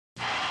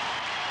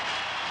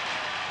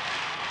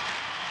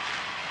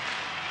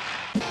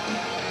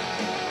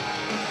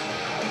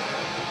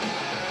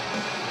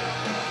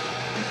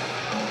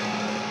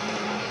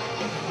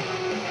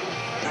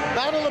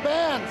Battle of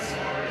Bands,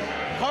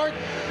 part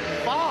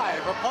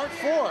 5 or part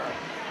 4.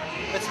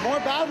 It's more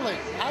battling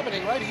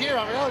happening right here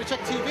on Reality Check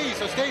TV,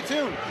 so stay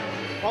tuned.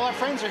 All our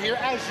friends are here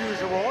as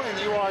usual, and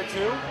you are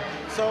too.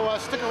 So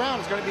stick around,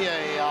 it's going to be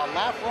a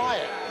laugh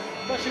riot,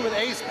 especially with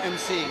Ace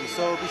emceeing,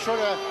 so be sure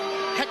to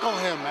heckle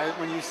him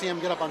when you see him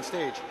get up on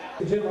stage.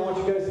 Ladies and gentlemen, I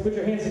want you guys to put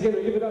your hands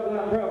together, give it up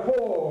loud and proud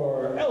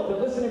for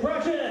Elephant Listening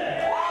Project!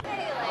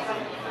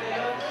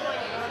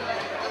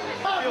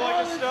 I feel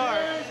like a star.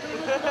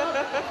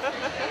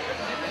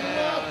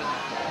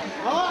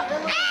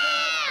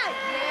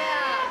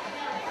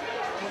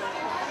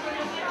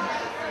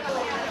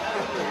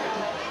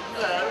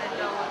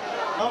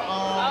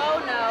 Uh-oh. Oh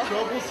no.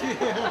 Trouble's here.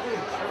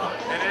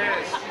 It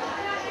is.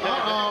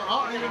 Uh-oh.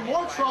 Oh, even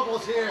more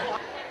troubles here.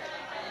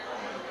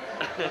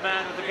 The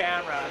man with the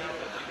camera.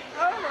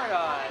 Oh my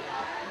god.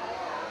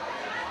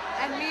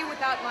 And me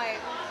without my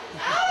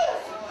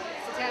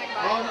satanic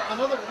vibe. Well,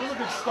 another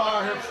big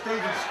star here,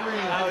 stage and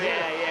screen. Oh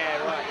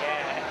yeah, right,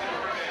 yeah.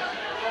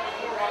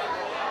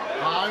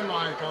 Hi,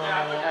 Michael.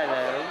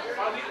 Hello.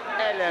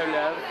 Hello,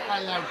 love.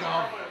 Hello,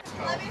 girl.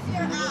 Let me see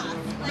your ass.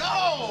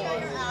 No! Show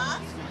your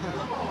ass.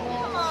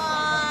 Come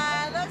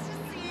on, let's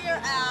just see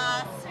your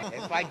ass.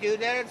 If I do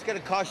that, it's going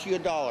to cost you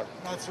 $1.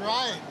 That's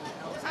right.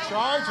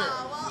 Charge it.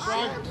 Well,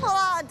 Charge I it. pull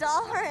out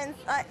 $1 and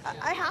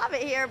I have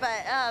it here,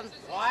 but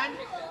 1,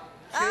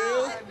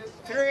 2,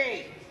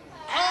 3.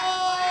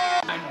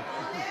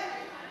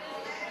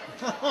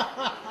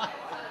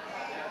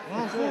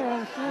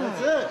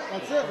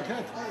 That's it. We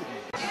can't tell you.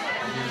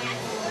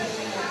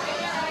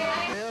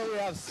 Here we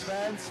have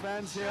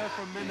Sven's here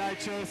from Midnight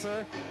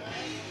Chaser.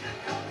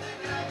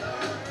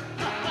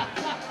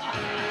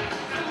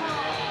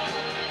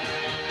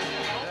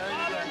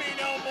 Bother me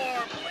no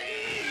more,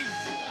 please!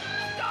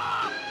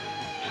 Stop!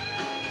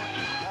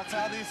 That's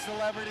how these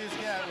celebrities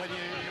get when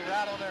you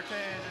rattle their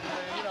cage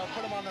and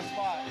put them on the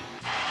spot.